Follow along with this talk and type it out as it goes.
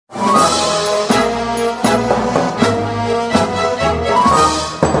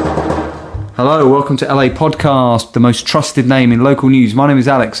Hello, welcome to LA Podcast, the most trusted name in local news. My name is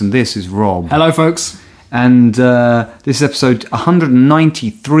Alex and this is Rob. Hello, folks. And this is episode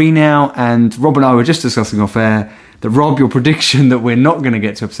 193 now, and Rob and I were just discussing off air that, Rob, your prediction that we're not going to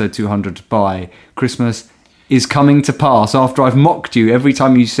get to episode 200 by Christmas is coming to pass after I've mocked you every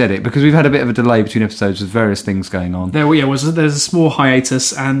time you said it, because we've had a bit of a delay between episodes with various things going on. There's a small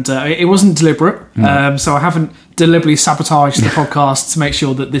hiatus, and it wasn't deliberate, so I haven't deliberately sabotaged the podcast to make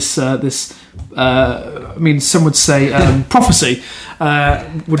sure that this some would say prophecy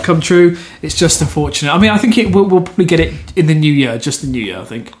would come true. It's just unfortunate. I mean, I think we'll probably get it in the new year, just the new year, I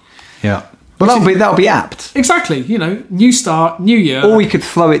think. Yeah. Well, that'll be apt. Exactly. New start, new year. Or we could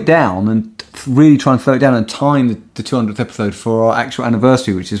slow it down and really try and slow it down and time the 200th episode for our actual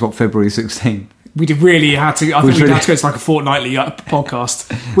anniversary, which is February 16th. We really had to. I think we'd have to go to like a fortnightly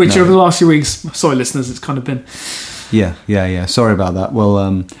podcast, which over the last few weeks, sorry listeners, it's kind of been. Yeah. Sorry about that.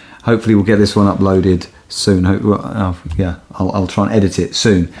 Well, hopefully we'll get this one uploaded soon. I'll try and edit it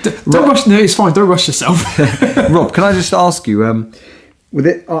soon. Don't rush. No, it's fine. Don't rush yourself. Rob, can I just ask you? With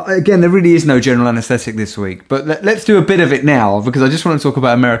it again, there really is no general anaesthetic this week, but let's do a bit of it now because I just want to talk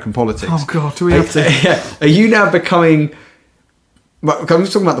about American politics. Oh God, do we have to? Yeah. Are you now becoming? Well, I'm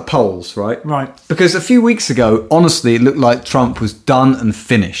just talking about the polls, right? Right. Because a few weeks ago, honestly, it looked like Trump was done and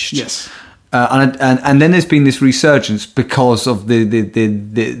finished. Yes. And then there's been this resurgence because of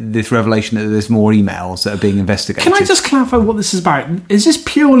this revelation that there's more emails that are being investigated. Can I just clarify what this is about? Is this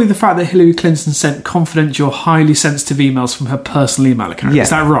purely the fact that Hillary Clinton sent confidential, highly sensitive emails from her personal email account? Yeah. Is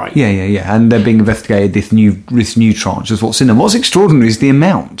that right? Yeah. And they're being investigated. This new tranche is what's in them. What's extraordinary is the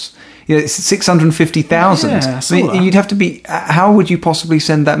amount. It's 650,000. Yeah, I mean, you'd have to be. How would you possibly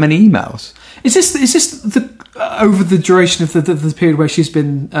send that many emails? Is this over the duration of the period where she's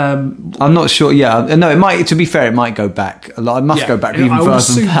been? I'm not sure. Yeah, no. It might. To be fair, it might go back a lot. It must go back even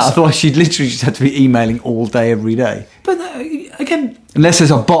further than that. Otherwise, she'd literally just have to be emailing all day, every day. But again, unless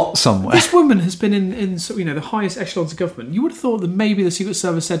there's a bot somewhere. This woman has been in the highest echelons of government. You would have thought that maybe the Secret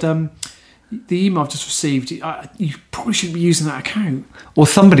Service said, the email I've just received, you probably shouldn't be using that account. Or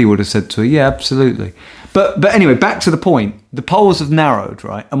somebody would have said to her, yeah, absolutely. But anyway, back to the point. The polls have narrowed,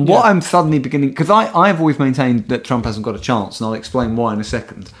 right? And what I'm suddenly beginning... Because I've always maintained that Trump hasn't got a chance, and I'll explain why in a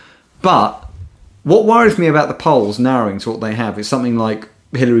second. But what worries me about the polls narrowing to what they have is something like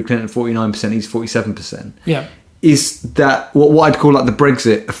Hillary Clinton 49%, he's 47%. Yeah. Is that what I'd call like the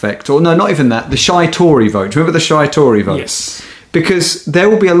Brexit effect? Or no, not even that. The shy Tory vote. Remember the shy Tory vote? Yes. Because there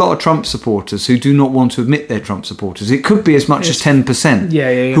will be a lot of Trump supporters who do not want to admit they're Trump supporters. It could be as much as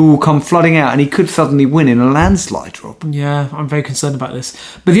 10% who will come flooding out, and he could suddenly win in a landslide, Rob. Yeah, I'm very concerned about this.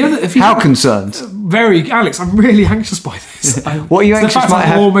 But the other... How concerned? Very, Alex, I'm really anxious by this. What are you anxious the fact might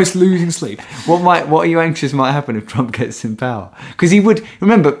I'm almost losing sleep. What are you anxious might happen if Trump gets in power? Because he would...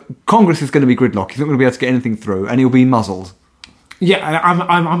 Remember, Congress is going to be gridlocked. He's not going to be able to get anything through, and he'll be muzzled. Yeah,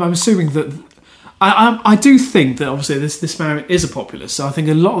 I'm assuming that... I do think that obviously this man is a populist, so I think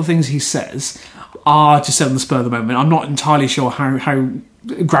a lot of things he says are just said on the spur of the moment. I'm not entirely sure how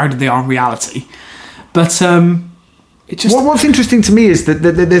grounded they are in reality, but it just... What's interesting to me is that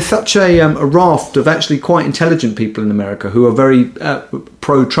there's such a raft of actually quite intelligent people in America who are very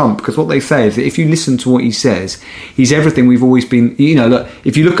pro-Trump, because what they say is that if you listen to what he says, he's everything we've always been... Look,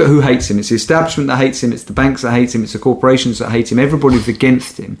 if you look at who hates him, it's the establishment that hates him, it's the banks that hate him, it's the corporations that hate him, everybody's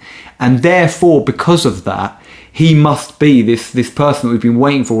against him. And therefore, because of that, he must be this person that we've been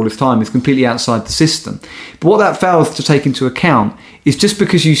waiting for all this time, is completely outside the system. But what that fails to take into account is just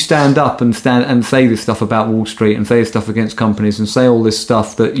because you stand up and say this stuff about Wall Street and say this stuff against companies and say all this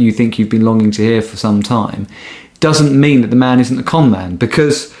stuff that you think you've been longing to hear for some time, doesn't mean that the man isn't a con man,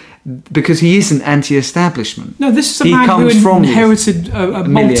 because he isn't anti-establishment. No, this is a man who inherited a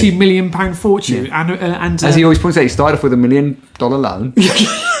multi-million pound fortune. Yeah. And as he always points out, he started off with $1 million loan.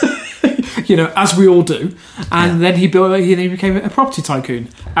 As we all do, and then he became a property tycoon,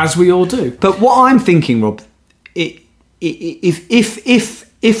 as we all do. But what I'm thinking, Rob, if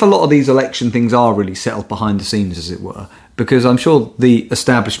a lot of these election things are really settled behind the scenes, as it were, because I'm sure the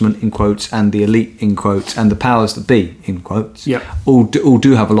establishment, in quotes, and the elite, in quotes, and the powers that be, in quotes, all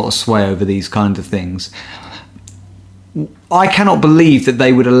do have a lot of sway over these kind of things. I cannot believe that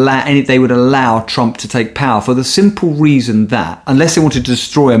they would allow Trump to take power, for the simple reason that, unless they wanted to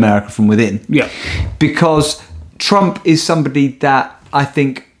destroy America from within, because Trump is somebody that I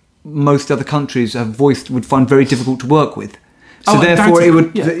think most other countries would find very difficult to work with. So therefore, it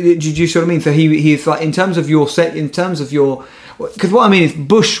would. Do you see what I mean? So he is like, in terms of your because what I mean is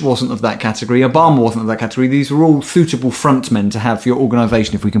Bush wasn't of that category, Obama wasn't of that category. These were all suitable frontmen to have for your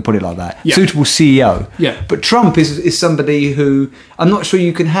organisation, if we can put it like that. Yeah. Suitable CEO. Yeah. But Trump is somebody who, I'm not sure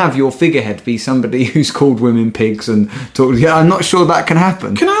you can have your figurehead be somebody who's called women pigs and talk. Yeah, I'm not sure that can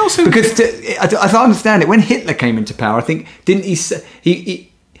happen. Can I also... Because as I understand it, when Hitler came into power, I think, didn't he say...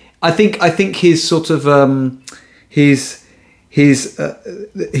 I think his sort of...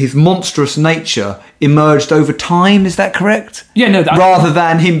 His monstrous nature emerged over time. Is that correct? Yeah, no. Rather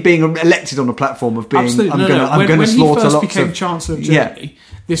than him being elected on a platform of being, absolutely. I'm going to slaughter lots of... When he first became Chancellor of Germany,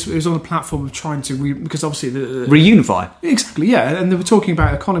 this was on a platform of trying to... because obviously... reunify. Exactly, yeah. And they were talking about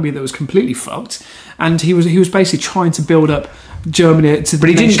an economy that was completely fucked. And he was basically trying to build up Germany to... But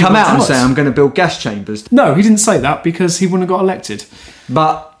he didn't come out and say, I'm going to build gas chambers. No, he didn't say that because he wouldn't have got elected.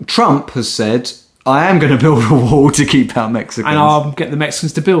 But Trump has said... I am going to build a wall to keep out Mexicans. And I'll get the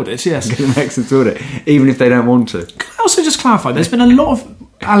Mexicans to build it, yes. Get the Mexicans to build it, even if they don't want to. Can I also just clarify, there's been a lot of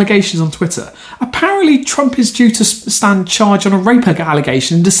allegations on Twitter. Apparently Trump is due to stand charge on a rape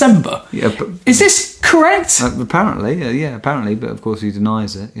allegation in December. Yeah, but, is this correct? Apparently, apparently, but of course he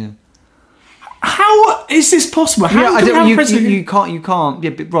denies it, yeah. How is this possible? How you can't, yeah,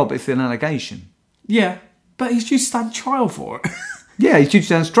 but Rob, it's an allegation. Yeah, but he's due to stand trial for it. Yeah, he's due to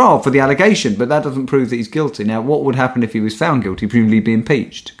stand trial for the allegation, but that doesn't prove that he's guilty. Now, what would happen if he was found guilty? Presumably he'd be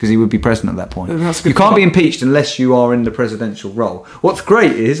impeached, because he would be president at that point. You can't be impeached unless you are in the presidential role. What's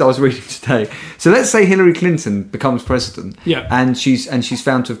great is, I was reading today, so let's say Hillary Clinton becomes president, and she's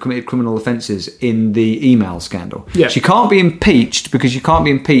found to have committed criminal offences in the email scandal. Yeah. She can't be impeached, because you can't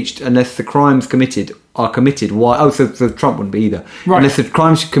be impeached unless the crimes committed are committed. Why? Oh, so Trump wouldn't be either. Right. Unless the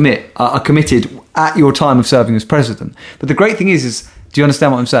crimes you commit are committed at your time of serving as president. But the great thing is do you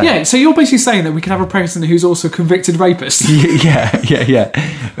understand what I'm saying? Yeah, so you're basically saying that we can have a president who's also a convicted rapist. Yeah.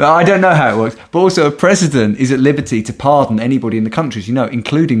 I don't know how it works. But also a president is at liberty to pardon anybody in the country, as you know,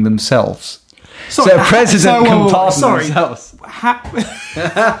 including themselves. So a president can pardon themselves.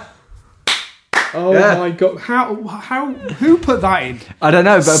 My God! How? Who put that in? I don't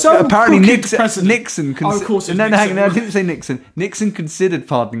know, but so apparently Nixon. Of course, I didn't say Nixon. Nixon considered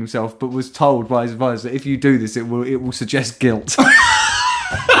pardoning himself, but was told by his advisor that if you do this, it will suggest guilt.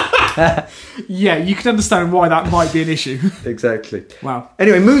 Yeah, you can understand why that might be an issue. Exactly. Wow.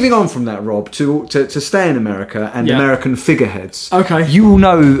 Anyway, moving on from that, Rob, to stay in America and American figureheads. Okay. You will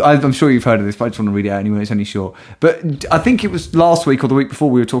know, I'm sure you've heard of this, but I just want to read it out anyway, it's only short. But I think it was last week or the week before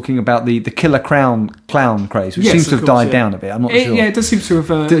we were talking about the killer clown craze, which seems to have died down a bit. I'm not sure. Yeah, it does seem to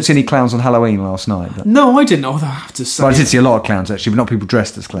have... Didn't see any clowns on Halloween last night. But... No, I didn't. Although I have to say... Well, I did see a lot of clowns, actually, but not people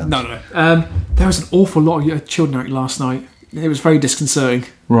dressed as clowns. No. There was an awful lot of children out last night. It was very disconcerting.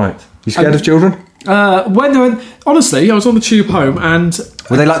 Right. You scared of children? Honestly, I was on the tube home and...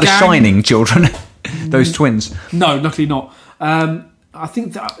 Were they like the Shining children? Those twins? No, luckily not. I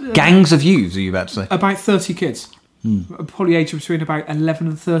think that... Gangs of youths, are you about to say? About 30 kids. Probably aged between about 11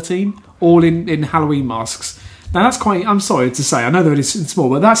 and 13, all in Halloween masks. Now, that's quite... I'm sorry to say, I know that it's small,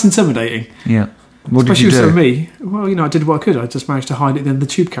 but that's intimidating. Yeah. What Especially did you do? for me. Well, I did what I could. I just managed to hide it in the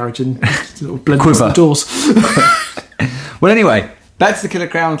tube carriage and blend it the doors. Well, anyway, back to the killer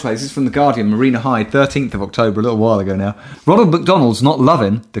clown craze. This is from The Guardian, Marina Hyde, 13th of October, a little while ago now. Ronald McDonald's not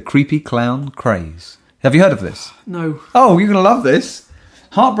loving the creepy clown craze. Have you heard of this? No. Oh, you're going to love this.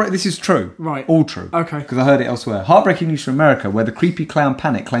 This is true. Right. All true. Okay. Because I heard it elsewhere. Heartbreaking news from America, where the creepy clown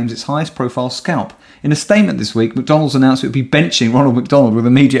panic claims its highest profile scalp. In a statement this week, McDonald's announced it would be benching Ronald McDonald with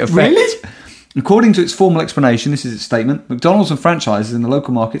immediate effect. Really? According to its formal explanation, this is its statement, McDonald's and franchises in the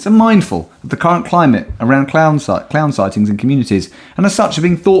local markets are mindful of the current climate around clown sightings in communities, and as such are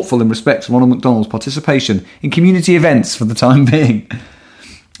being thoughtful in respect to Ronald McDonald's participation in community events for the time being.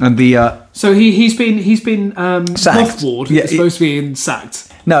 And so he's been sacked. mothballed. Yeah, supposed to be sacked.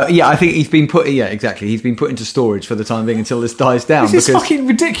 No, yeah, I think he's been put. Yeah, exactly. He's been put into storage for the time being until this dies down. This is fucking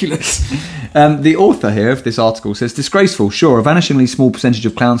ridiculous. The author here of this article says, disgraceful. Sure, a vanishingly small percentage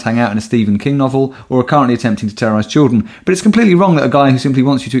of clowns hang out in a Stephen King novel or are currently attempting to terrorise children, but it's completely wrong that a guy who simply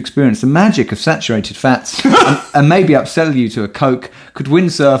wants you to experience the magic of saturated fats and maybe upsell you to a Coke could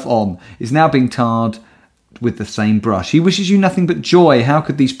windsurf on is now being tarred with the same brush. He wishes you nothing but joy. How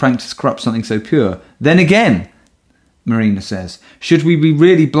could these pranksters corrupt something so pure? Then again, Marina says, should we be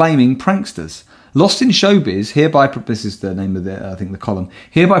really blaming pranksters? Lost in Showbiz, this is the name of the column,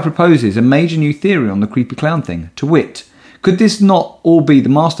 hereby proposes a major new theory on the creepy clown thing. To wit, could this not all be the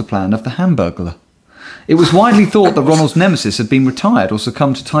master plan of the Hamburglar? It was widely thought that Ronald's nemesis had been retired or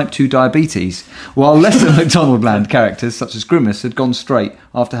succumbed to type 2 diabetes, while lesser McDonaldland characters such as Grimace had gone straight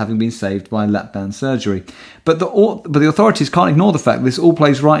after having been saved by lap band surgery. But the authorities can't ignore the fact that this all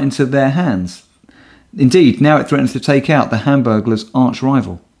plays right into their hands. Indeed, now it threatens to take out the Hamburglar's arch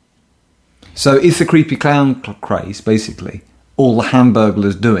rival. So is the creepy clown craze basically all the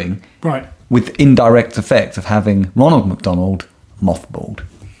Hamburglar's doing, right, with indirect effect of having Ronald McDonald mothballed?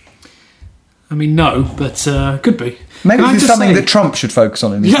 I mean, no, but could be. Maybe this is something that Trump should focus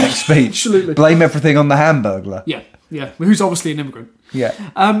on in his next speech. Absolutely. Blame everything on the Hamburglar. Yeah. Who's obviously an immigrant. Yeah.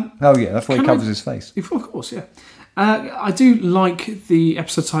 That's why he covers his face. Of course, yeah. I do like the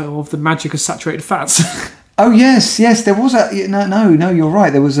episode title of The Magic of Saturated Fats. Oh, yes. There was a... No, you're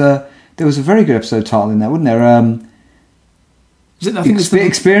right. There was a very good episode title in there, wasn't there?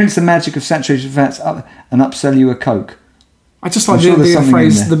 Experience the magic of saturated fats and upsell you a Coke. I just like the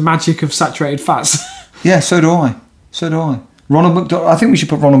phrase, the magic of saturated fats. Yeah, so do I. Ronald McDonald. I think we should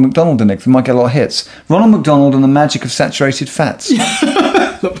put Ronald McDonald in it. We might get a lot of hits. Ronald McDonald and the magic of saturated fats.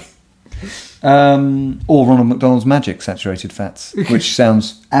 Or Ronald McDonald's magic saturated fats, which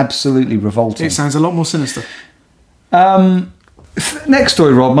sounds absolutely revolting. It sounds a lot more sinister. Next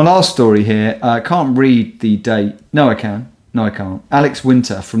story, Rob. My last story here. I can't read the date. No, I can. No, I can't. Alex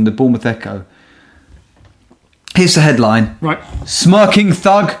Winter from the Bournemouth Echo. Here's the headline. Right. Smirking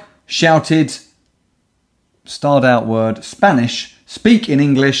thug shouted, starred out word, Spanish, speak in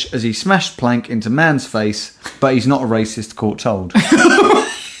English as he smashed plank into man's face, but he's not a racist, court told. Okay.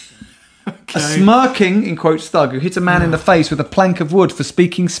 A smirking, in quotes, thug who hit a man in the face with a plank of wood for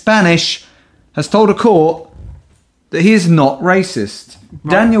speaking Spanish has told a court that he is not racist.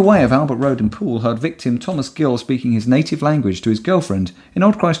 Right. Daniel Way of Albert Road in Poole heard victim Thomas Gill speaking his native language to his girlfriend in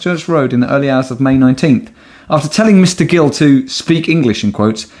Old Christchurch Road in the early hours of May 19th. After telling Mr. Gill to speak English, in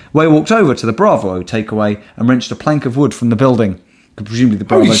quotes, Way walked over to the Bravo takeaway and wrenched a plank of wood from the building. Presumably the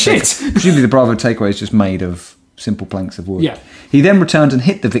Bravo takeaway is just made of simple planks of wood. Yeah. He then returned and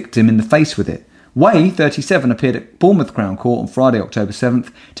hit the victim in the face with it. Way, 37, appeared at Bournemouth Crown Court on Friday, October 7th,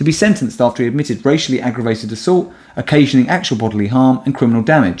 to be sentenced after he admitted racially aggravated assault, occasioning actual bodily harm and criminal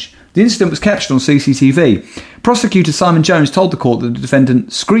damage. The incident was captured on CCTV. Prosecutor Simon Jones told the court that the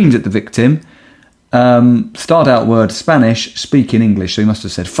defendant screamed at the victim, starred out word Spanish, speak in English. So he must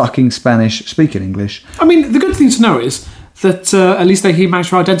have said fucking Spanish, speak in English. I mean, the good thing to know is that at least he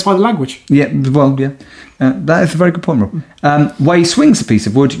managed to identify the language. Yeah, well, yeah. That is a very good point, Rob. Way swings a piece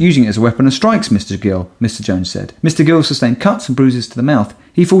of wood, using it as a weapon, and strikes Mr. Gill, Mr. Jones said. Mr. Gill sustained cuts and bruises to the mouth.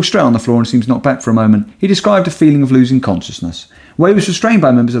 He falls straight on the floor and seems knocked back for a moment. He described a feeling of losing consciousness. Way was restrained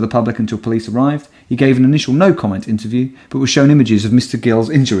by members of the public until police arrived. He gave an initial no-comment interview, but was shown images of Mr. Gill's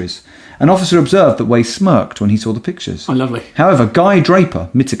injuries. An officer observed that Way smirked when he saw the pictures. Oh, lovely. However, Guy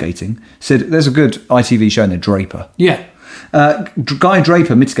Draper, mitigating, said, there's a good ITV show in there, Draper. Yeah. Guy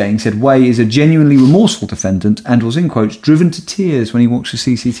Draper, mitigating, said Way is a genuinely remorseful defendant and was, in quotes, driven to tears when he watched the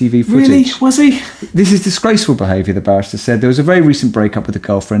CCTV footage. Really? Was he? This is disgraceful behaviour, the barrister said. There was a very recent break-up with a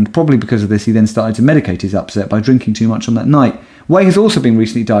girlfriend. Probably because of this, he then started to medicate his upset by drinking too much on that night. Way has also been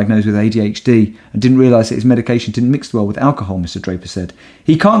recently diagnosed with ADHD and didn't realise that his medication didn't mix well with alcohol, Mr. Draper said.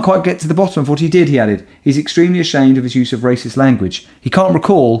 He can't quite get to the bottom of what he did, he added. He's extremely ashamed of his use of racist language. He can't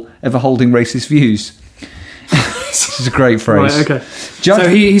recall ever holding racist views. This is a great phrase. Right, okay. So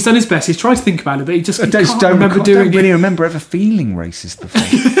he's done his best. He's tried to think about it, but he just can't remember doing it. I don't really remember ever feeling racist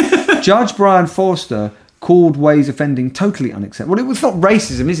before. Judge Brian Forster called Way's offending totally unacceptable. Well, it's not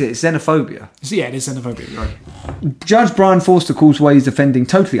racism, is it? It's xenophobia. Yeah, it is xenophobia, right. Judge Brian Forster calls Way's offending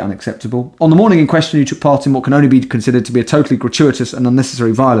totally unacceptable. On the morning in question, he took part in what can only be considered to be a totally gratuitous and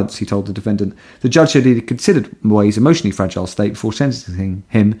unnecessary violence, he told the defendant. The judge said he had considered Way's emotionally fragile state before sentencing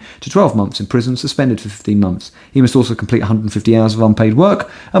him to 12 months in prison, suspended for 15 months. He must also complete 150 hours of unpaid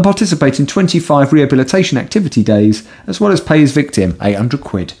work and participate in 25 rehabilitation activity days, as well as pay his victim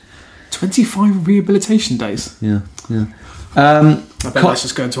 £800. 25 rehabilitation days? Yeah. I bet that's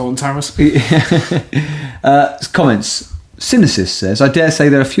just going to Alton Towers. Comments. Cynicist says, I dare say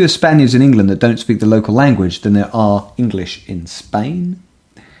there are fewer Spaniards in England that don't speak the local language than there are English in Spain.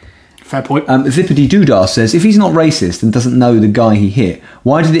 Fair point. Zippity Doodar says, if he's not racist and doesn't know the guy he hit,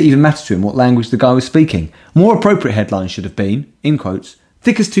 why did it even matter to him what language the guy was speaking? More appropriate headlines should have been, in quotes,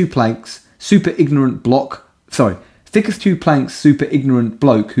 thick as two planks, super ignorant thick as two planks, super ignorant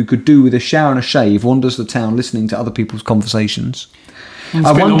bloke who could do with a shower and a shave wanders the town listening to other people's conversations.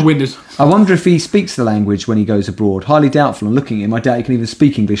 I wonder if he speaks the language when he goes abroad. Highly doubtful, and looking at him, I doubt he can even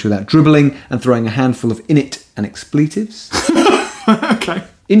speak English without dribbling and throwing a handful of innit and expletives. Okay.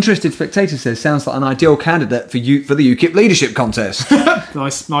 Interested Spectator says, sounds like an ideal candidate for the UKIP leadership contest.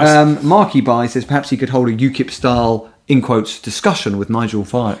 Nice. Marky Bye says, perhaps he could hold a UKIP-style in quotes, discussion with Nigel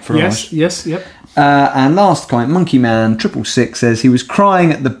Farage. Yes, yep. And last comment, Monkey Man 666 says he was crying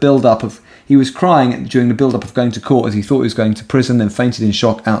during the build-up of going to court as he thought he was going to prison, then fainted in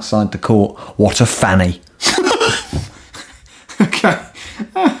shock outside the court. What a fanny. Okay.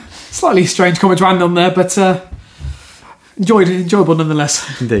 Slightly strange comment to end on there, but enjoyable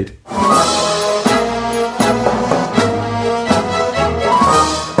nonetheless. Indeed.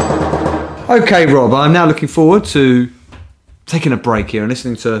 Okay, Rob, I'm now looking forward to taking a break here and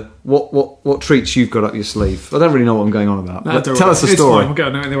listening to what treats you've got up your sleeve. I don't really know what I'm going on about. No, tell us the story. We'll go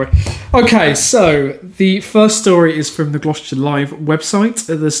anyway. Okay, so the first story is from the Gloucestershire Live website.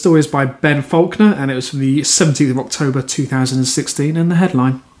 The story is by Ben Faulkner, and it was from the 17th of October 2016, and the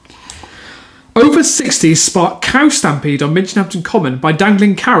headline: Over 60s spark cow stampede on Minchinhampton Common by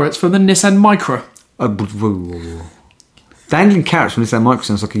dangling carrots from the Nissan Micra. Dangling carrots from Nissan Micra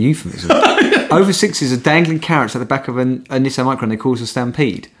sounds like a euphemism. Over 60s are dangling carrots at the back of a Nissan Micra and they cause a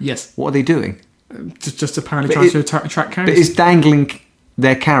stampede. Yes. What are they doing? Just apparently trying to attract cows. But is dangling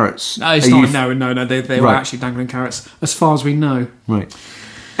their carrots? No, it's not. No. They were actually dangling carrots, as far as we know. Right.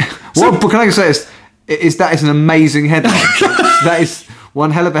 What can I say is that is an amazing headline. That is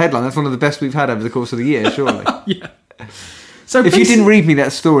one hell of a headline. That's one of the best we've had over the course of the year, surely. Yeah. So if you didn't read me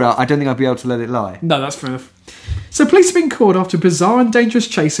that story, I don't think I'd be able to let it lie. No, that's fair enough. So police have been called after a bizarre and dangerous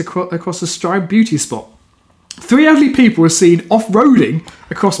chase across a Stroud beauty spot. 3 elderly people were seen off-roading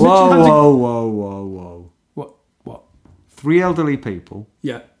across Whoa. What? 3 elderly people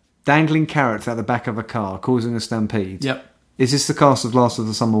Yeah. dangling carrots at the back of a car, causing a stampede. Yep. Is this the cast of Last of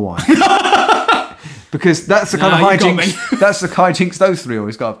the Summer Wine? Because that's the kind of hijinks. That's the hijinks those 3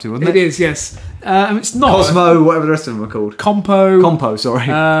 always got up to, wasn't it? It is, yes. It's not Cosmo, whatever the rest of them are called. Compo, sorry.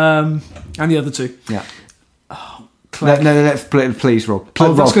 and the other 2. Yeah. No, please, Rob.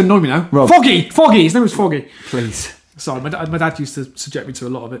 That's going to annoy me now. Rob. Foggy. His name was Foggy. Please. Sorry, my dad used to subject me to a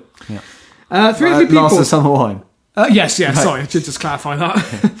lot of it. Yeah. 3 elderly people. Last of the Summer Wine. Yes. Sorry, I should just clarify that.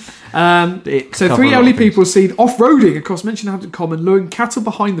 So 3 cover elderly people seen off-roading across Minchinhampton Common, luring cattle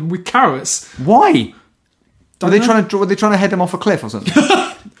behind them with carrots. Why? Were they trying to head them off a cliff or something?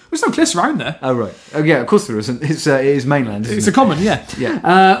 There's no cliffs around there. Oh right. Oh yeah, of course there isn't. It is mainland. It's a common, yeah.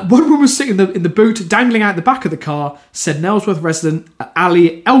 Yeah. One woman was sitting in the boot, dangling out the back of the car, said Nailsworth resident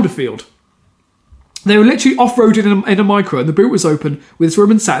Ali Elderfield. They were literally off-roading in a Micra, and the boot was open, with this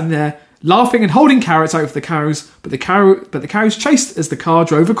woman sat in there, laughing and holding carrots out for the cows, but the cows chased as the car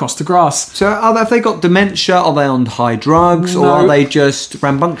drove across the grass. So have they got dementia? Are they on high drugs? No. Or are they just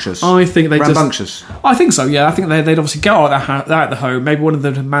rambunctious? I think they rambunctious. I think so, yeah. I think they'd obviously get out of the home. Maybe one of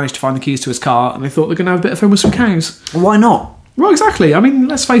them had managed to find the keys to his car, and they thought they're going to have a bit of fun with some cows. Why not? Well, exactly. I mean,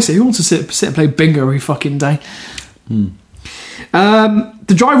 let's face it, who wants to sit and play bingo every fucking day?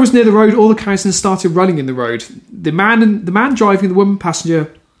 The driver was near the road. All the cows then started running in the road. The man driving, the woman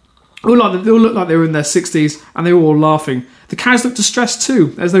passenger, they all looked like they were in their 60s, and they were all laughing. The cows looked distressed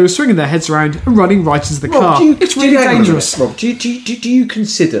too, as they were swinging their heads around and running right into the car. It's really dangerous. Rob, do you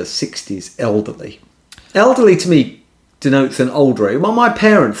consider 60s elderly? Elderly to me denotes an older age. Well, my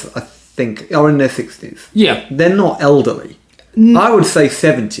parents, I think, are in their 60s. Yeah. They're not elderly. I would say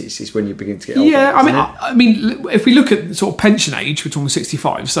 70s is when you begin to get older. Yeah, I mean, if we look at sort of pension age, we're talking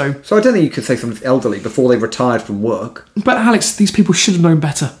 65. So I don't think you could say something's elderly before they retired from work. But Alex, these people should have known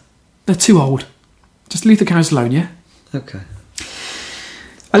better. They're too old. Just leave the cows alone, yeah? Okay.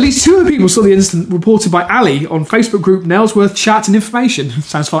 At least 2 other people saw the incident, reported by Ali on Facebook group Nailsworth Chat and Information.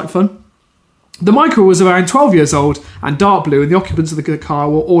 Sounds like fun. The Micra was around 12 years old and dark blue, and the occupants of the car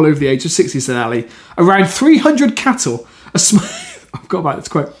were all over the age of 60, said Ali. Around 300 cattle, I've got about this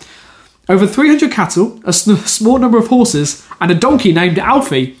quote. Over 300 cattle, a small number of horses, and a donkey named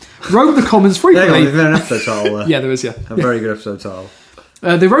Alfie roamed the commons frequently. There's an episode title there. Yeah, there is, yeah. A very good episode title.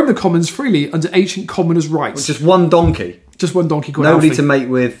 They roamed the commons freely under ancient commoners' rights. Just one donkey? Just one donkey called Nobody Alfie. to mate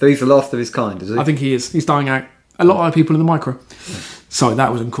with. He's the last of his kind, is he? I think he is. He's dying out. A lot of people in the Micra. Sorry,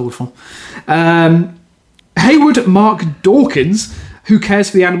 that was uncalled for. Hayward Mark Dawkins, who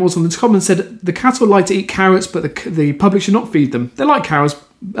cares for the animals on the common, said the cattle like to eat carrots, but the public should not feed them. They like carrots,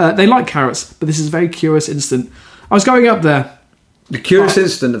 but this is a very curious incident. I was going up there. The curious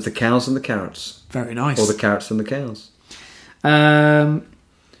incident of the cows and the carrots. Very nice. Or the carrots and the cows.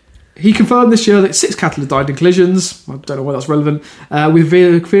 He confirmed this year that 6 cattle had died in collisions. I don't know why that's relevant. With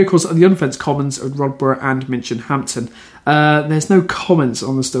vehicles at the unfenced commons of Rodborough and Minchinhampton. There's no comments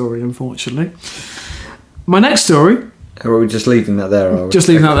on the story, unfortunately. My next story. Or are we just leaving that there? Are we? Just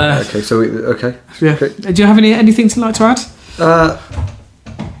leaving that there. Okay, so okay. Yeah. Okay. Do you have anything to like to add?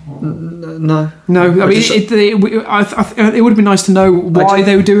 No. No, I mean, it would have been nice to know why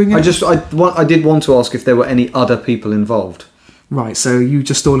they were doing it. I did want to ask if there were any other people involved. Right, so you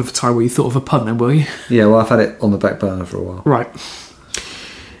just all of a time where you thought of a pun then, were you? Yeah, well, I've had it on the back burner for a while. Right.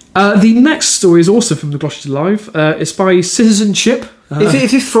 The next story is also from the Gloucestershire Live. It's by Citizenship.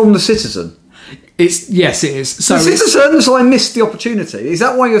 Is this from The Citizen? Yes, it is. So The Citizen, so I missed the opportunity. Is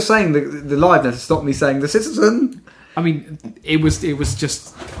that why you're saying the live now to stop me saying The Citizen? I mean, it was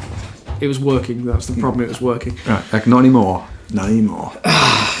working. That's the problem. It was working. Right, like, not anymore. Not anymore.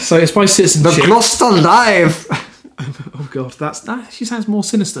 So it's by Citizenship. The Gloucester Live. Oh god, that actually sounds more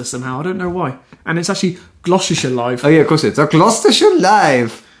sinister somehow. I don't know why. And it's actually Gloucestershire Live. Oh yeah, of course it's a Gloucestershire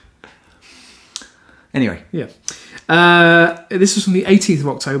Live. Anyway, yeah. This was from the 18th of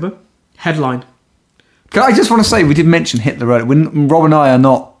October. Headline. I just want to say we did mention Hitler earlier. When Rob and I are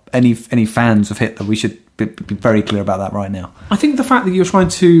not any fans of Hitler, we should be very clear about that right now. I think the fact that you're trying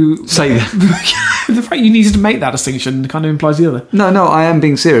to say that the fact you needed to make that distinction kind of implies the other. No, I am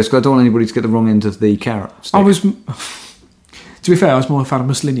being serious because I don't want anybody to get the wrong end of the carrot stick. To be fair, I was more a fan of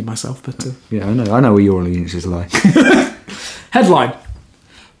Mussolini myself, but yeah, I know where your allegiances lie. Headline: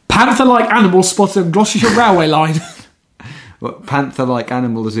 Panther-like animal spotted on Gloucestershire railway line. What, panther-like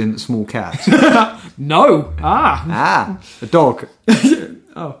animal as in small cat? No. A dog.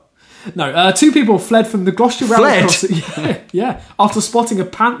 Oh. No, two people fled from the Gloucestershire railway crossing. Yeah, after spotting a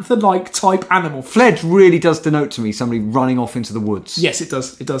panther-like type animal. Fled really does denote to me somebody running off into the woods. Yes, it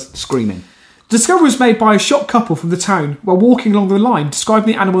does. It does. Screaming. Discovery was made by a shocked couple from the town while walking along the line,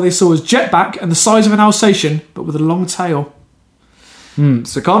 describing the animal they saw as jetback and the size of an Alsatian, but with a long tail.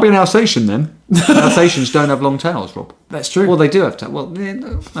 So it can't be an Alsatian then. Alsatians don't have long tails, Rob. That's true. Well, they do have tails. Well, yeah,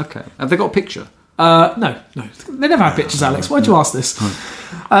 no. Okay. Have they got a picture? No. They never have pictures, Alex. Why'd you ask this?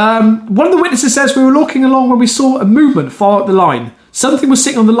 One of the witnesses says we were walking along when we saw a movement far up the line. Something was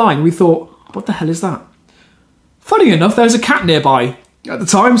sitting on the line. We thought, what the hell is that? Funny enough, there was a cat nearby at the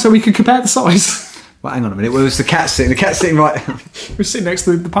time, so we could compare the size. Well, hang on a minute. Where was the cat sitting? The cat sitting right... It was sitting next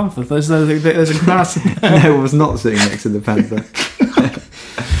to the panther. There's a grass. No, it was not sitting next to the panther.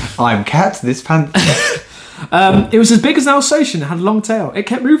 I'm cat, this panther. It was as big as an Alsatian and had a long tail. It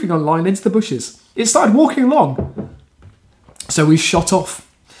kept moving on line into the bushes. It started walking along. So we shot off.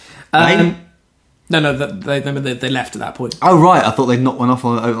 No, they left at that point. Oh, right. I thought they'd knocked one off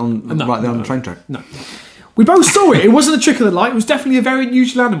on the train track. No. We both saw it. It wasn't a trick of the light. It was definitely a very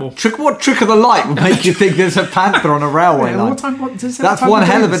unusual animal. What trick of the light would make you think there's a panther on a railway line? That's one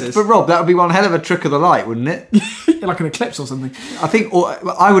hell of a... But Rob, that would be one hell of a trick of the light, wouldn't it? Like an eclipse or something. I think...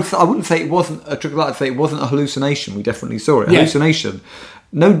 I wouldn't say it wasn't a trick of the light. I'd say it wasn't a hallucination. We definitely saw it. Yeah. Hallucination.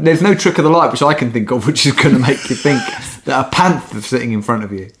 No, there's no trick of the light which I can think of which is going to make you think that a panther's sitting in front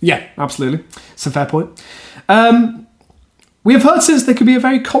of you. Yeah, absolutely. It's a fair point. We have heard since they could be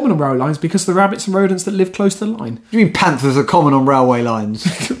very common on railway lines because of the rabbits and rodents that live close to the line. You mean panthers are common on railway lines?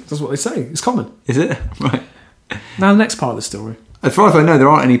 That's what they say. It's common. Is it? Right. Now the next part of the story. As far as I know, there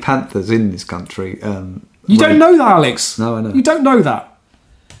aren't any panthers in this country. You don't know that, Alex. No, I know. You don't know that.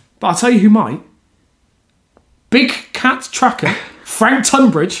 But I'll tell you who might. Big cat tracker, Frank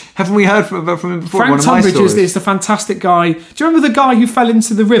Tunbridge. Haven't we heard from him before? Frank Tunbridge is the fantastic guy. Do you remember the guy who fell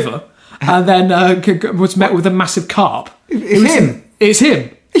into the river and then was met with a massive carp? It's him. It's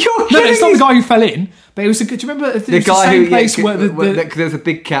him. You're no, it's not the guy who fell in, but it was. Do you remember the guy who? There's a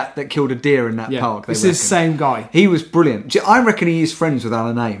big cat that killed a deer in that park. It's the same guy. He was brilliant. I reckon he is friends with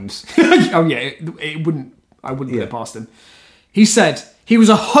Alan Ames. Oh yeah, it wouldn't. I wouldn't put it past him. He said he was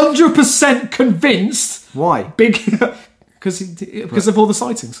 100% convinced. Why? Because of all the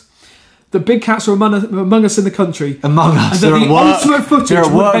sightings. The big cats are among us in the country. Among us. And the ultimate footage. They're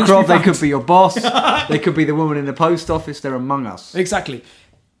at work, Rob. They could be your boss. They could be the woman in the post office. They're among us. Exactly.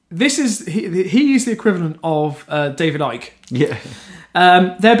 This is he is the equivalent of David Icke. Yeah.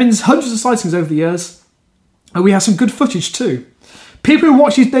 There have been hundreds of sightings over the years, and we have some good footage too. People who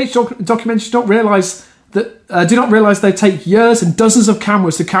watch these nature documentaries do not realise they take years and dozens of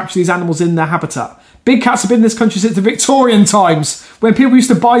cameras to capture these animals in their habitat. Big cats have been in this country since the Victorian times, when people used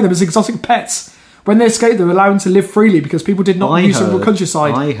to buy them as exotic pets. When they escaped, they were allowed to live freely because people did not use the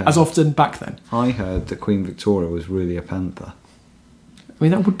countryside as often back then. I heard that Queen Victoria was really a panther. I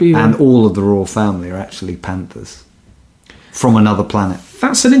mean, that would be... And all of the royal family are actually panthers from another planet.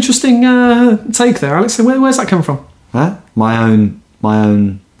 That's an interesting take there, Alex. Where's that come from? Huh? My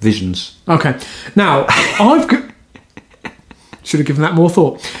own visions. Okay. Now, I've got... Should have given that more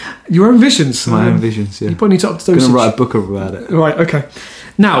thought. Your own visions. My own visions, yeah. You probably need to up to I'm going to write a book about it. Right, okay.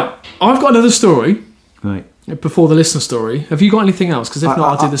 Now, I've got another story. Right. before the listener story. Have you got anything else? Because if not,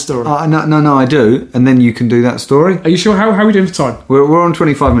 I'll do the story. No, I do. And then you can do that story. Are you sure? How are we doing for time? We're on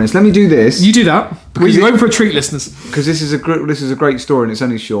 25 minutes. Let me do this. You do that. You're over for a treat, listeners. Because this is a great story and it's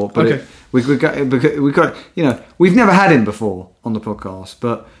only short. But okay. We've got, we've never had him before on the podcast.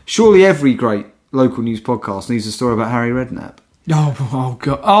 But surely every great local news podcast needs a story about Harry Redknapp.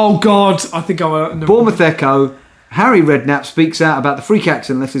 Oh God! I think Bournemouth Echo. Harry Redknapp speaks out about the freak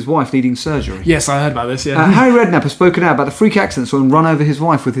accident left his wife needing surgery. Yes, I heard about this, yeah. Harry Redknapp has spoken out about the freak accident saw him run over his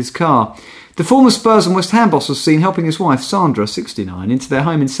wife with his car. The former Spurs and West Ham boss was seen helping his wife, Sandra, 69, into their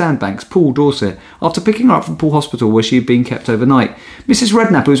home in Sandbanks, Poole, Dorset, after picking her up from Poole Hospital where she had been kept overnight. Mrs.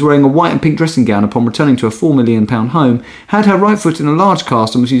 Redknapp, who was wearing a white and pink dressing gown upon returning to her £4 million home, had her right foot in a large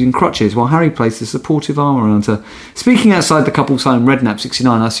cast and was using crutches while Harry placed a supportive arm around her. Speaking outside the couple's home, Redknapp,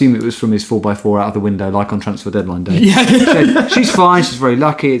 69, I assume it was from his 4x4 out of the window like on transfer deadline day, said, "She's fine, she's very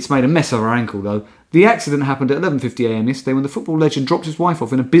lucky, it's made a mess of her ankle though. The accident happened at 11:50am yesterday when the football legend dropped his wife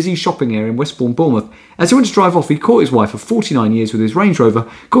off in a busy shopping area in Westbourne, Bournemouth. As he went to drive off, he caught his wife of 49 years with his Range Rover,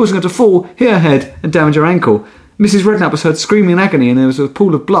 causing her to fall, hit her head and damage her ankle. Mrs. Redknapp was heard screaming in agony and there was a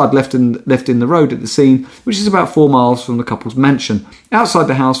pool of blood left in the road at the scene, which is about 4 miles from the couple's mansion. Outside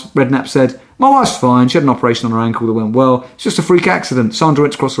the house, Redknapp said, "My wife's fine, she had an operation on her ankle that went well. It's just a freak accident. Sandra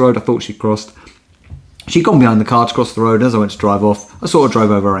went to cross the road, I thought she crossed. She'd gone behind the car to cross the road, and as I went to drive off, I sort of drove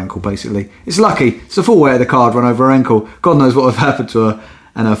over her ankle, basically. It's lucky. It's the full weight of the car had run over her ankle. God knows what would have happened to her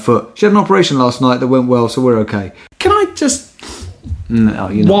and her foot. She had an operation last night that went well, so we're okay." Can I just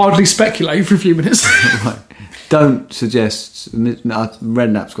wildly speculate for a few minutes? Right. Don't suggest...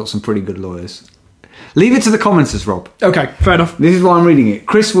 Redknapp's got some pretty good lawyers. Leave it to the commenters, Rob. Okay, fair enough. This is why I'm reading it.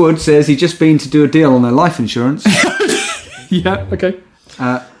 Chris Wood says he'd just been to do a deal on their life insurance. Yeah, okay.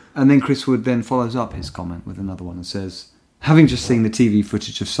 And then Chris Wood then follows up his comment with another one and says, "Having just seen the TV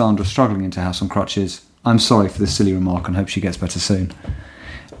footage of Sandra struggling into house on crutches, I'm sorry for this silly remark and hope she gets better soon."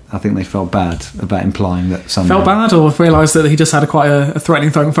 I think they felt bad about implying that someone... Felt bad or realised that he just had quite a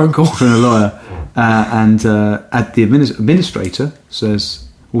threatening phone call? From a lawyer. And the administrator says,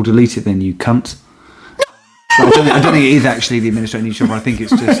 "We'll delete it then, you cunt." I don't think it is actually the administrator in each other. I think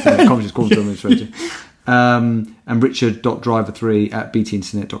it's just Congress called the administrator. And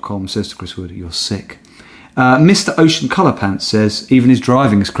Richard.driver3@btinternet.com says to Chris Wood, "You're sick." Mr. Ocean Colour Pants says, "Even his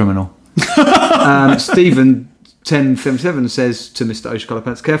driving is criminal." Stephen 1077 says to Mr. Ocean Colour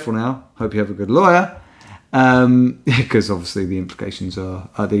Pants, "Careful now, hope you have a good lawyer." Because obviously the implications are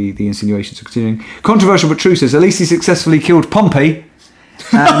the insinuations are continuing. Controversial but true says, "At least he successfully killed Pompey."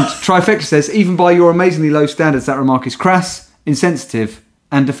 And Trifecta says, "Even by your amazingly low standards, that remark is crass, insensitive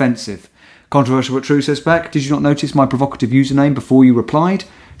and offensive." Controversial but true says back, "Did you not notice my provocative username before you replied?"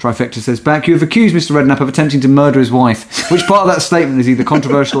 Trifecta says back, "You have accused Mr. Redknapp of attempting to murder his wife. Which part of that statement is either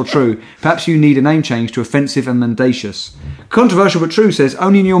controversial or true? Perhaps you need a name change to offensive and mendacious." Controversial but true says,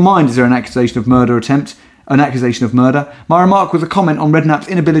 "Only in your mind is there an accusation of murder. My remark was a comment on Redknapp's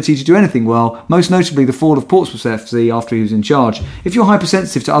inability to do anything well, most notably the fall of Portsmouth FC after he was in charge. If you're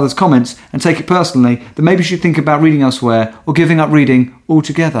hypersensitive to others' comments and take it personally, then maybe you should think about reading elsewhere or giving up reading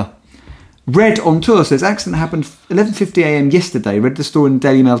altogether." Red on Tour says, "Accident happened 11:50am yesterday. Read the story in the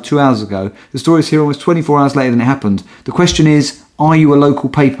Daily Mail 2 hours ago. The story is here almost 24 hours later than it happened. The question is, are you a local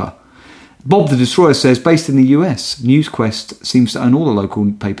paper?" Bob the Destroyer says, "Based in the US, NewsQuest seems to own all the local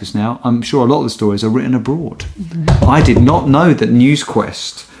papers now. I'm sure a lot of the stories are written abroad." I did not know that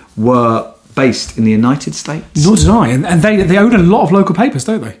NewsQuest were based in the United States. Nor did I. And they own a lot of local papers,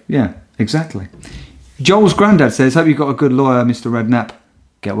 don't they? Yeah, exactly. Joel's granddad says, "Hope you've got a good lawyer, Mr. Redknapp.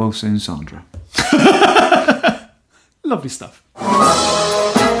 Get well soon, Sandra." Lovely stuff.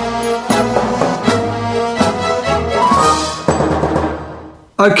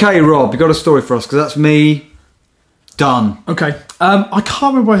 Okay, Rob, you got a story for us, because that's me done. Okay. I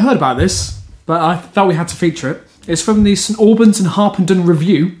can't remember where I heard about this, but I felt we had to feature it. It's from the St Albans and Harpenden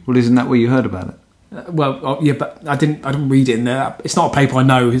Review. Well, isn't that where you heard about it? Yeah, but I didn't read it in there. It's not a paper I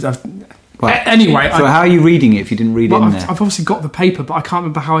know. Well, anyway. So how are you reading it if you didn't read it in there? I've obviously got the paper, but I can't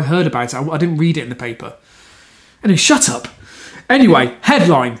remember how I heard about it. I didn't read it in the paper. Anyway, shut up. Anyway,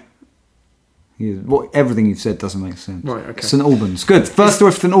 headline. Yeah, everything you've said doesn't make sense. Right, okay. St Albans. Good. First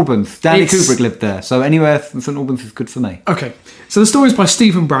story for St Albans. Danny Kubrick lived there, so anywhere from St Albans is good for me. Okay. So the story is by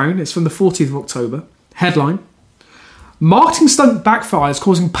Stephen Brown. It's from the 40th of October. Headline: Marketing stunt backfires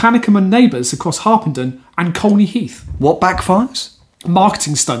causing panic among neighbours across Harpenden and Colney Heath. What backfires?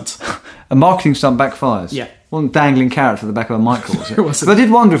 Marketing stunt. A marketing stunt backfires? Yeah. Wasn't dangling carrots at the back of a Michael, was it? It wasn't. But I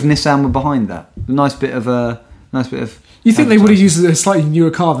did wonder if Nissan were behind that. A nice bit of... You think they would have used a slightly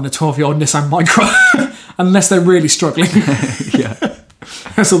newer car than a 12-year-old Nissan Micra, unless they're really struggling. Yeah.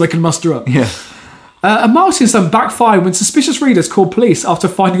 That's all they can muster up. Yeah. A marketing stunt backfired when suspicious readers called police after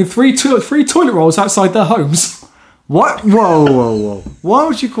finding three toilet rolls outside their homes. What? Whoa. Why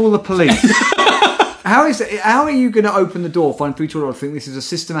would you call the police? How are you going to open the door, find 3 toilet rolls, think this is a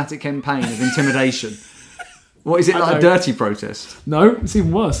systematic campaign of intimidation? What is it, like a dirty protest? No, it's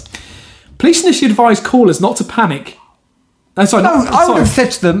even worse. Police initially advised callers not to panic. I would have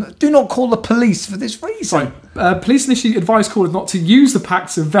said to them, do not call the police for this reason. Police initially advised callers not to use the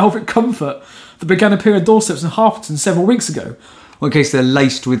packs of Velvet Comfort that began appearing on doorsteps in Harpenden several weeks ago. Well, in case they're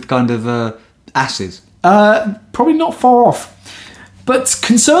laced with kind of acid. Probably not far off. But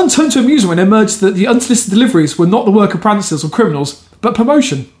concern turned to amusement when it emerged that the unsolicited deliveries were not the work of pranksters or criminals, but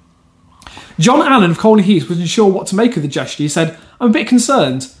promotion. John Allen of Colney Heath was unsure what to make of the gesture. He said, I'm a bit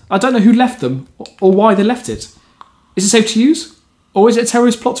concerned. I don't know who left them or why they left it. Is it safe to use? Or is it a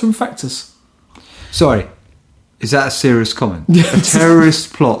terrorist plot to infect us? Sorry, is that a serious comment? A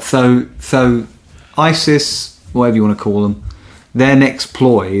terrorist plot. So ISIS, whatever you want to call them, their next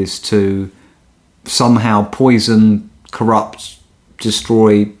ploy is to somehow poison, corrupt,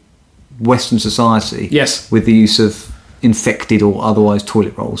 destroy Western society. Yes. With the use of infected or otherwise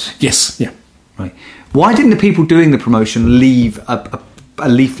toilet rolls. Yes, yeah. Right. Why didn't the people doing the promotion leave a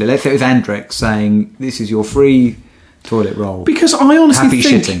leaflet, let's say it was Andrex, saying this is your free toilet roll? Because I honestly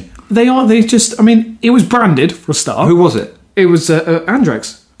think shitting. It was branded for a start. Who was it? It was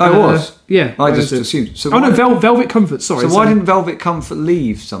Andrex. Oh, it was? Yeah. I just assumed. So Velvet Comfort, sorry. So why didn't Velvet Comfort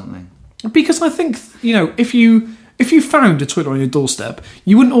leave something? Because I think, if you found a toilet on your doorstep,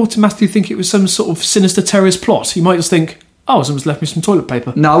 you wouldn't automatically think it was some sort of sinister terrorist plot. You might just think, oh, someone's left me some toilet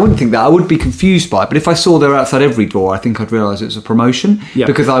paper. No, I wouldn't think that. I would be confused by it. But if I saw they were outside every door, I think I'd realise it was a promotion. Yeah.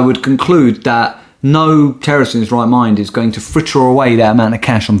 Because I would conclude that no terrorist in his right mind is going to fritter away that amount of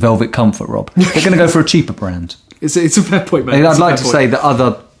cash on Velvet Comfort, Rob. They're going to go for a cheaper brand. It's a fair point, mate. I'd like to say that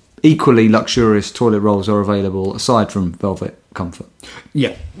other equally luxurious toilet rolls are available aside from Velvet Comfort.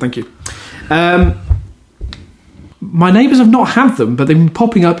 Yeah, thank you. My neighbours have not had them, but they've been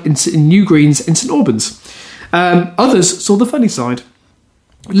popping up in New Greens in St Albans. Others saw the funny side.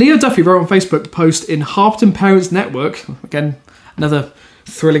 Leo Duffy wrote on Facebook the post in Harpenden Parents Network. Again, another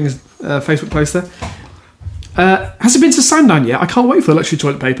thrilling Facebook post there. Has it been to Sandown yet? I can't wait for the luxury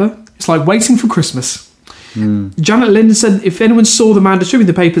toilet paper. It's like waiting for Christmas. Janet Linden said if anyone saw the man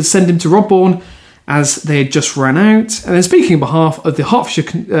distributing the papers, send him to Rob Bourne, as they had just ran out. And then speaking on behalf of the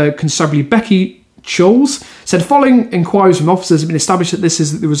Hertfordshire Constabulary, Becky Scholes said following inquiries from officers have been established that this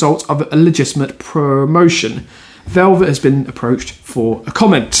is the result of a legitimate promotion. Velvet has been approached for a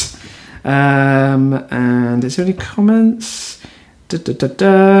comment. And is there any comments?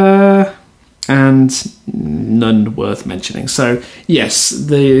 And none worth mentioning. So yes,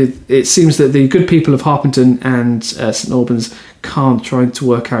 it seems that the good people of Harpenden and St Albans can't try to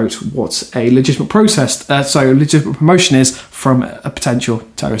work out what a legitimate legitimate promotion is from a potential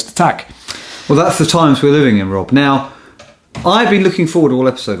terrorist attack. Well, that's the times we're living in, Rob. Now, I've been looking forward all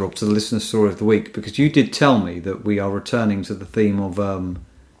episode, Rob, to the listener story of the week, because you did tell me that we are returning to the theme of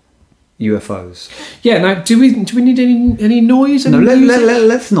UFOs. Yeah. Now, do we need any noise? No,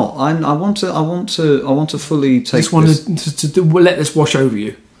 let's not. I want to fully take. Just want to let this wash over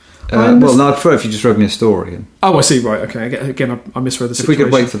you. I prefer if you just read me a story. Oh, I see. Right. Okay. Again, I misread the situation. If we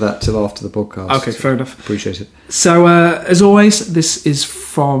could wait for that till after the podcast. Okay, fair enough. Appreciate it. So, as always, this is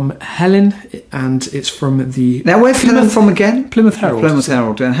from Helen, and it's from the... Now, where's Helen from again? Plymouth Herald. Plymouth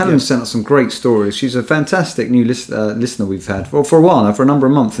Herald. And Helen sent us some great stories. She's a fantastic new listener we've had for a while now, for a number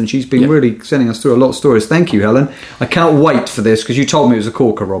of months, and she's been really sending us through a lot of stories. Thank you, Helen. I can't wait for this, because you told me it was a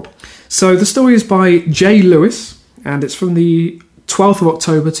corker, Rob. So, the story is by Jay Lewis, and it's from the 12th of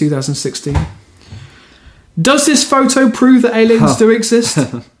October 2016. Does this photo prove that aliens do exist?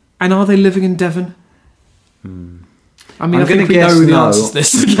 And are they living in Devon? I mean, I think we know the answer to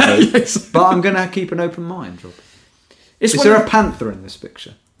this. Yes. But I'm going to keep an open mind, Rob. Is there a panther in this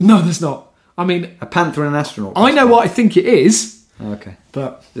picture? No, there's not. I mean... A panther and an astronaut? I know what I think it is. Okay.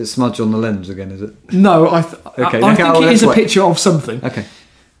 But... Is it smudge on the lens again, is it? No, I think it is a picture of something. Okay.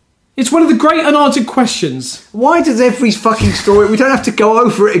 It's one of the great unanswered questions. Why does every fucking story... We don't have to go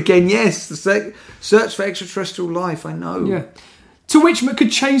over it again. Yes, the search for extraterrestrial life, I know. Yeah. To which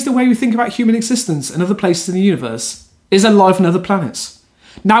could change the way we think about human existence and other places in the universe. Is there life on other planets?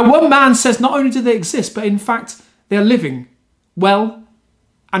 Now, one man says not only do they exist, but in fact, they are living, well,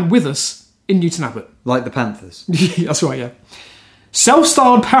 and with us in Newton Abbot. Like the Panthers? That's right, yeah.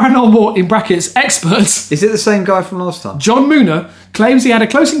 Self-styled paranormal, in brackets, experts. Is it the same guy from last time? John Mooner claims he had a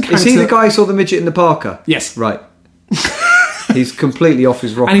close encounter... Is he the guy who saw the midget in the Parker? Yes. Right. He's completely off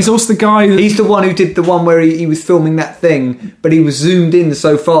his rocker. And he's also the guy that... He's the one who did the one where he was filming that thing, but he was zoomed in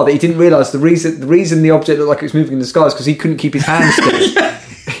so far that he didn't realise the reason the object looked like it was moving in the sky is because he couldn't keep his hands still.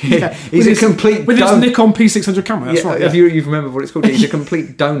 Yeah. He's a complete with his Nikon P600 camera. That's right. If you remember what it's called, he's a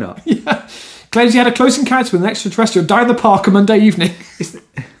complete donut. Yeah. Claims he had a close encounter with an extraterrestrial down in the park on Monday evening.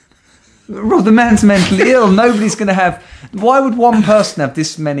 Rob, the man's mentally ill. Nobody's going to have. Why would one person have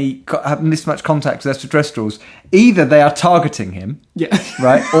this much contact with extraterrestrials? Either they are targeting him,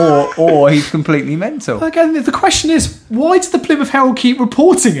 right, or he's completely mental. Again, the question is, why does the Plymouth Herald keep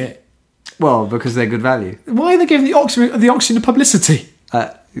reporting it? Well, because they're good value. Why are they giving the auction of publicity?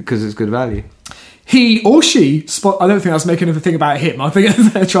 Because it's good value. He or she I don't think that's making a thing about him. I think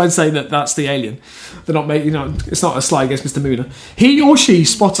they're trying to say that that's the alien. They're not making, it's not a slight against Mr. Mooner. He or she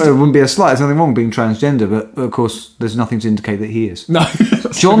spotted... Well, it wouldn't be a slight. There's nothing wrong with being transgender, but of course there's nothing to indicate that he is. No.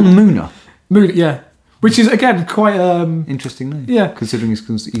 John Mooner. Mooner, yeah. Which is, again, quite... interesting name. Yeah. Considering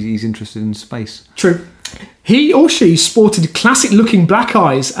he's interested in space. True. He or she sported classic-looking black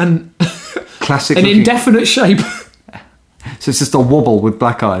eyes and an indefinite shape. So it's just a wobble with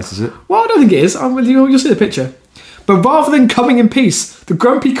black eyes, is it? Well, I don't think it is. You'll see the picture. But rather than coming in peace, the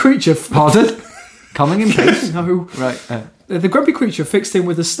grumpy creature... Pardon? Coming in peace? No. Right. The grumpy creature fixed him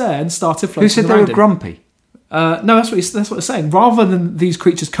with a stare and started floating. Who said they were grumpy? No, that's what it's saying. Rather than these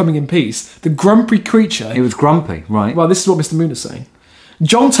creatures coming in peace, the grumpy creature... It was grumpy, right. Well, this is what Mr. Moon is saying.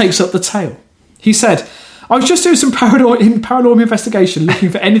 John takes up the tale. He said, I was just doing some paranormal investigation looking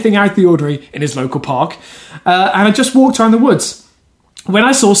for anything out of the ordinary in his local park, and I just walked around the woods when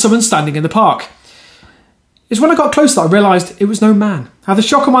I saw someone standing in the park. It's when I got close that I realised it was no man. I had the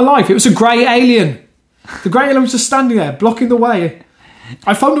shock of my life. It was a grey alien. The grey alien was just standing there, blocking the way.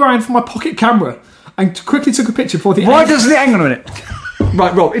 I phoned around for my pocket camera and quickly took a picture before the... Why doesn't it... Hang on a minute.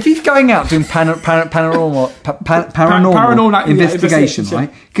 Right, Rob, if he's going out doing paranormal investigation,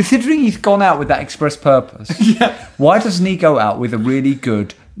 right? Considering he's gone out with that express purpose, why doesn't he go out with a really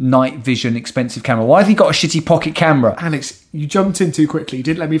good night vision expensive camera? Why has he got a shitty pocket camera? Alex, you jumped in too quickly. You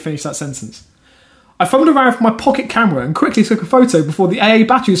didn't let me finish that sentence. I phoned around for my pocket camera and quickly took a photo before the AA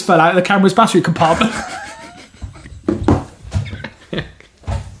batteries fell out of the camera's battery compartment.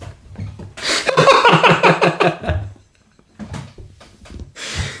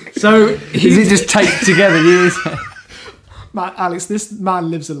 So is it just taped together? Man, Alex, this man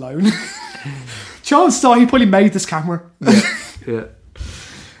lives alone. Chances are he probably made this camera. Yeah.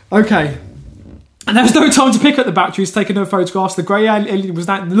 Okay. And there was no time to pick up the batteries, taking no photographs. The grey alien was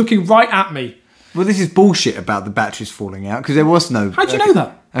now looking right at me. Well, this is bullshit about the batteries falling out because there was no... How do you know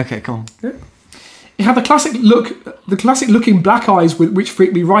that? Okay, come on. Yeah. He had the classic looking black eyes which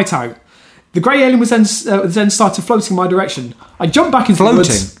freaked me right out. The grey alien was then started floating in my direction. I jumped back into the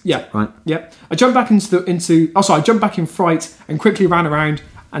woods. Yeah, right. Yeah, I jumped back I jumped back in fright and quickly ran around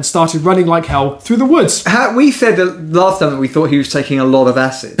and started running like hell through the woods. We said last time that we thought he was taking a lot of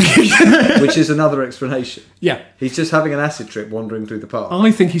acid, which is another explanation. Yeah, he's just having an acid trip wandering through the park.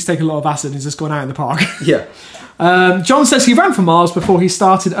 I think he's taken a lot of acid and he's just gone out in the park. Yeah. John says he ran for miles before he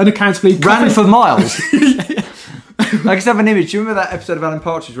started unaccountably... Ran for miles? I just have an image. Do you remember that episode of Alan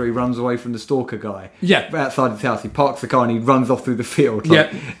Partridge where he runs away from the stalker guy? Yeah. Outside his house. He parks the car and he runs off through the field.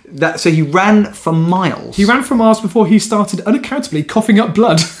 Yeah. So he ran for miles. He ran for miles before he started unaccountably coughing up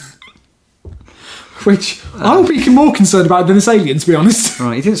blood. Which I would be more concerned about than this alien, to be honest.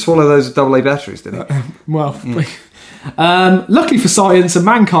 Right. He didn't swallow those AA batteries, did he? Luckily for science and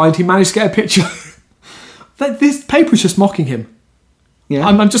mankind, he managed to get a picture. This paper is just mocking him. Yeah.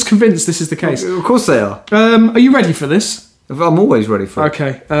 I'm just convinced this is the case. Of course they are. Are you ready for this? I'm always ready for it.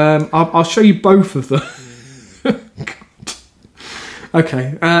 Okay. I'll show you both of them.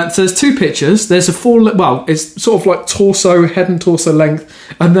 Okay. So there's two pictures. There's a full... it's sort of like head and torso length.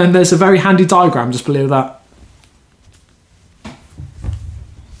 And then there's a very handy diagram just below that.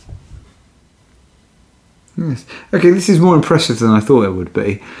 Yes. Okay, this is more impressive than I thought it would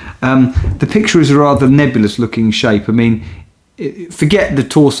be. The picture is a rather nebulous-looking shape. I mean... Forget the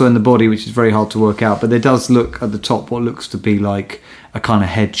torso and the body, which is very hard to work out, but there does look at the top what looks to be like a kind of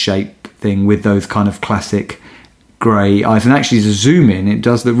head shape thing with those kind of classic grey eyes. And actually, to zoom in, it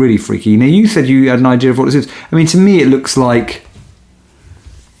does look really freaky. Now, you said you had an idea of what this is. I mean, to me, it looks like...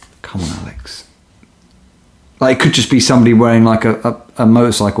 Come on, Alex. Like, it could just be somebody wearing like a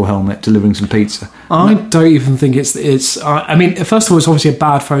motorcycle helmet delivering some pizza. I don't even think it's. I mean, first of all, it's obviously a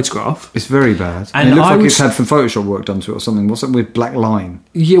bad photograph. It's very bad. And it looks like it's had some Photoshop work done to it or something. What's up with black line?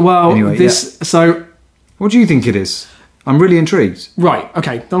 Yeah, well, anyway, So, what do you think it is? I'm really intrigued. Right.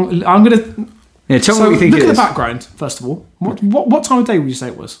 Okay. I'm gonna. Yeah, tell me what you think it is. Look at the background first of all. What time of day would you say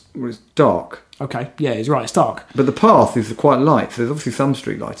it was? Well, it's dark. Okay, yeah, he's right. It's dark. But the path is quite light, so there's obviously some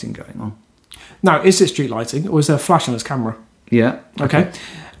street lighting going on. Now, is it street lighting or is there a flash on his camera? Yeah. Okay.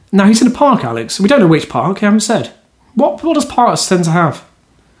 Now, he's in a park, Alex. We don't know which park. He haven't said. What does parks tend to have?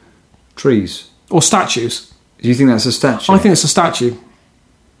 Trees. Or statues. Do you think that's a statue? I think it's a statue.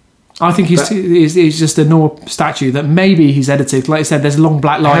 I think he's just a normal statue that maybe he's edited. Like I said, there's a long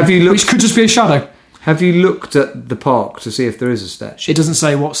black line, which could just be a shadow. Have you looked at the park to see if there is a statue? It doesn't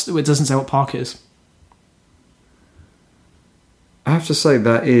say what park it is. I have to say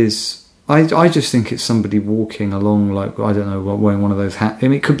that is... I just think it's somebody walking along, like, I don't know, wearing one of those hats. I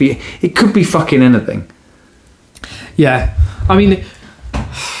mean, it could be fucking anything. Yeah. I mean...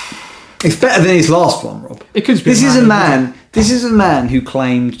 It's better than his last one, Rob. It could be. This is a man who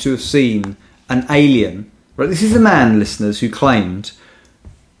claimed to have seen an alien. Right? This is a man, listeners, who claimed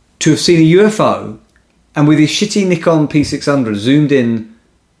to have seen a UFO, and with his shitty Nikon P600 zoomed in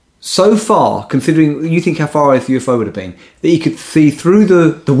so far, considering you think how far away the UFO would have been, that he could see through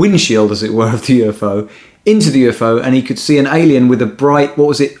the windshield, as it were, of the UFO into the UFO, and he could see an alien with a bright,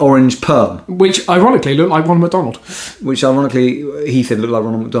 orange perm, which ironically looked like Ronald McDonald. Which ironically he said looked like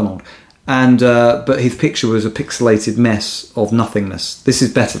Ronald McDonald. And but his picture was a pixelated mess of nothingness. This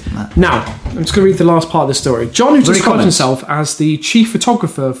is better than that. Now, I'm just going to read the last part of the story. John, who describes himself as the chief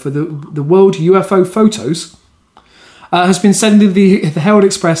photographer for the World UFO Photos, has been sending the Herald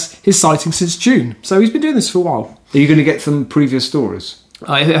Express his sightings since June. So he's been doing this for a while. Are you going to get some previous stories?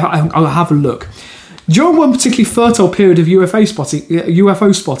 I'll have a look. During one particularly fertile period of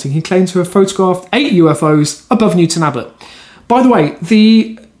UFO spotting, he claimed to have photographed 8 UFOs above Newton Abbot. By the way,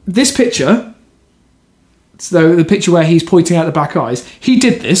 this picture, so the picture where he's pointing out the black eyes, he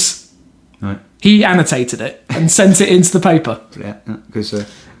did this. Right. He annotated it and sent it into the paper. Yeah, because...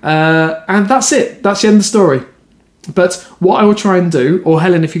 and that's it. That's the end of the story. But what I will try and do, or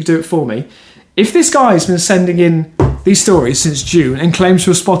Helen, if you could do it for me, if this guy has been sending in these stories since June and claims to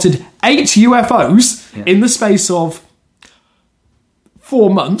have spotted 8 UFOs in the space of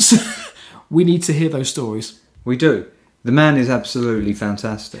 4 months, we need to hear those stories. We do. The man is absolutely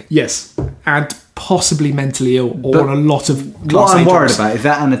fantastic. Yes, and possibly mentally ill or on a lot of class What I'm A worried drugs. about is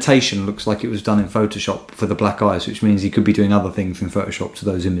that annotation looks like it was done in Photoshop for the black eyes, which means he could be doing other things in Photoshop to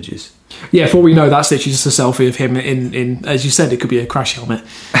those images. Yeah, for all we know, that's literally just a selfie of him in as you said, it could be a crash helmet.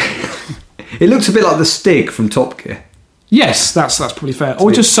 It looks a bit like the Stig from Top Gear. Yes, that's probably fair.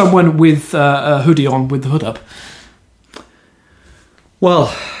 Or just someone with a hoodie on with the hood up.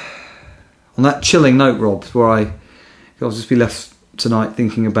 Well, on that chilling note, Rob, where I'll just be left tonight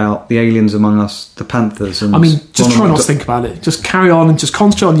thinking about the aliens among us, the Panthers, and... I mean, just try not to think about it. Just carry on and just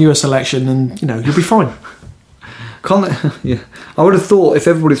concentrate on the US election and, you'll be fine. Yeah. I would have thought if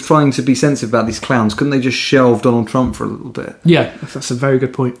everybody's trying to be sensitive about these clowns, couldn't they just shelve Donald Trump for a little bit? Yeah, that's a very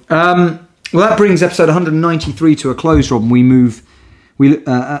good point. Well, that brings episode 193 to a close, Rob, and we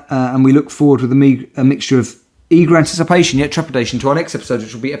look forward with a mixture of eager anticipation yet trepidation to our next episode,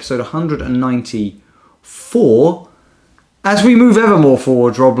 which will be episode 194. As we move ever more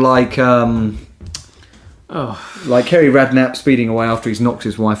forward, Rob, like Kerry Redknapp speeding away after he's knocked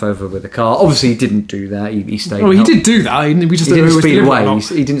his wife over with a car. Obviously, he didn't do that. He stayed. Oh, he did do that. We just didn't speed away.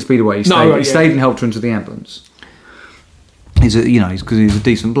 He didn't speed away. He stayed and helped her into the ambulance. Because he's a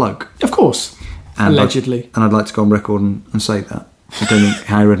decent bloke, of course. And allegedly, I'd like to go on record and say that I don't think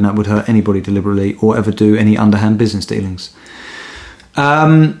Harry Redknapp would hurt anybody deliberately or ever do any underhand business dealings.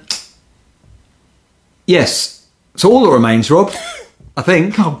 Yes. So all that remains, Rob, I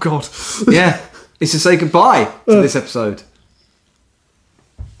think... Oh, God. Yeah, is to say goodbye to this episode.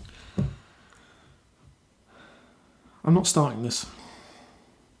 I'm not starting this.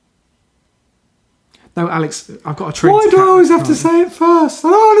 No, Alex, I've got a treat. Why do I always have to say it first? I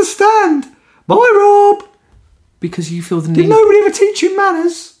don't understand. Bye, Rob. Because you feel the need... Did nobody ever teach you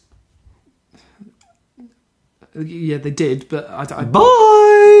manners? Yeah, they did, but I...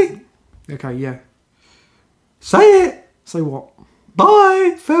 Bye. Okay, yeah. Say it. Say what?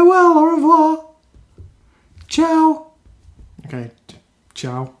 Bye. Farewell. Au revoir. Ciao. Okay.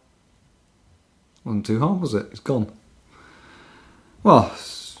 Ciao. Wasn't too hard, was it? It's gone. Well,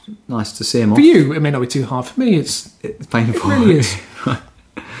 it's nice to see him off. For you, it may not be too hard. For me, it's painful. It really is.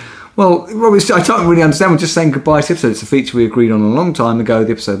 Well, Rob, I don't really understand. We're just saying goodbye to episode. It's a feature we agreed on a long time ago.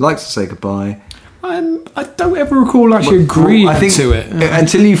 The episode likes to say goodbye. I don't ever recall actually agreeing to it.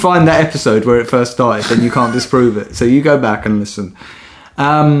 Until you find that episode where it first started, then you can't disprove it. So you go back and listen.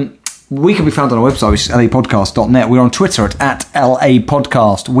 we can be found on our website, which is lapodcast.net. We're on Twitter at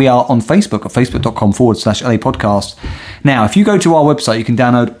LAPodcast. We are on Facebook at facebook.com/LAPodcast. Now, if you go to our website, you can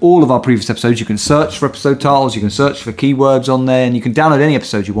download all of our previous episodes. You can search for episode titles, you can search for keywords on there, and you can download any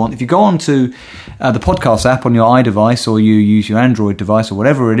episode you want. If you go on to the podcast app on your iDevice, or you use your Android device, or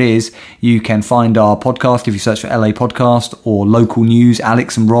whatever it is, you can find our podcast. If you search for LA Podcast or Local News,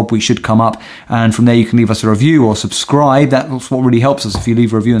 Alex and Rob, we should come up. And from there, you can leave us a review or subscribe. That's what really helps us, if you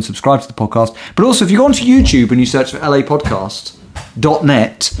leave a review and subscribe to the podcast. But also, if you go onto YouTube and you search for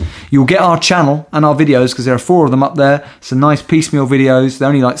lapodcast.net, you'll get our channel and our videos, because there are 4 of them up there. Some nice piecemeal videos. They're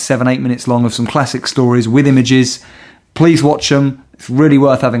only like 7-8 minutes long, of some classic stories with images. Please watch them. It's really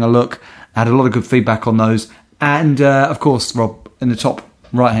worth having a look. I had a lot of good feedback on those. And of course, Rob, in the top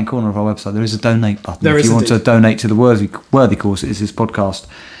right hand corner of our website, there is a donate button. If you want to donate to the worthy cause, it is this podcast.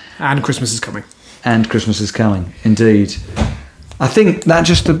 And Christmas is coming. And Christmas is coming, indeed. I think that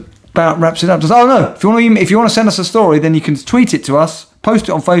just about wraps it up. Oh no! If you want to send us a story, then you can tweet it to us, post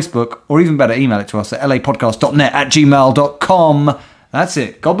it on Facebook, or even better, email it to us at lapodcast.net@gmail.com. That's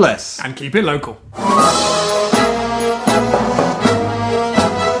it. God bless. And keep it local.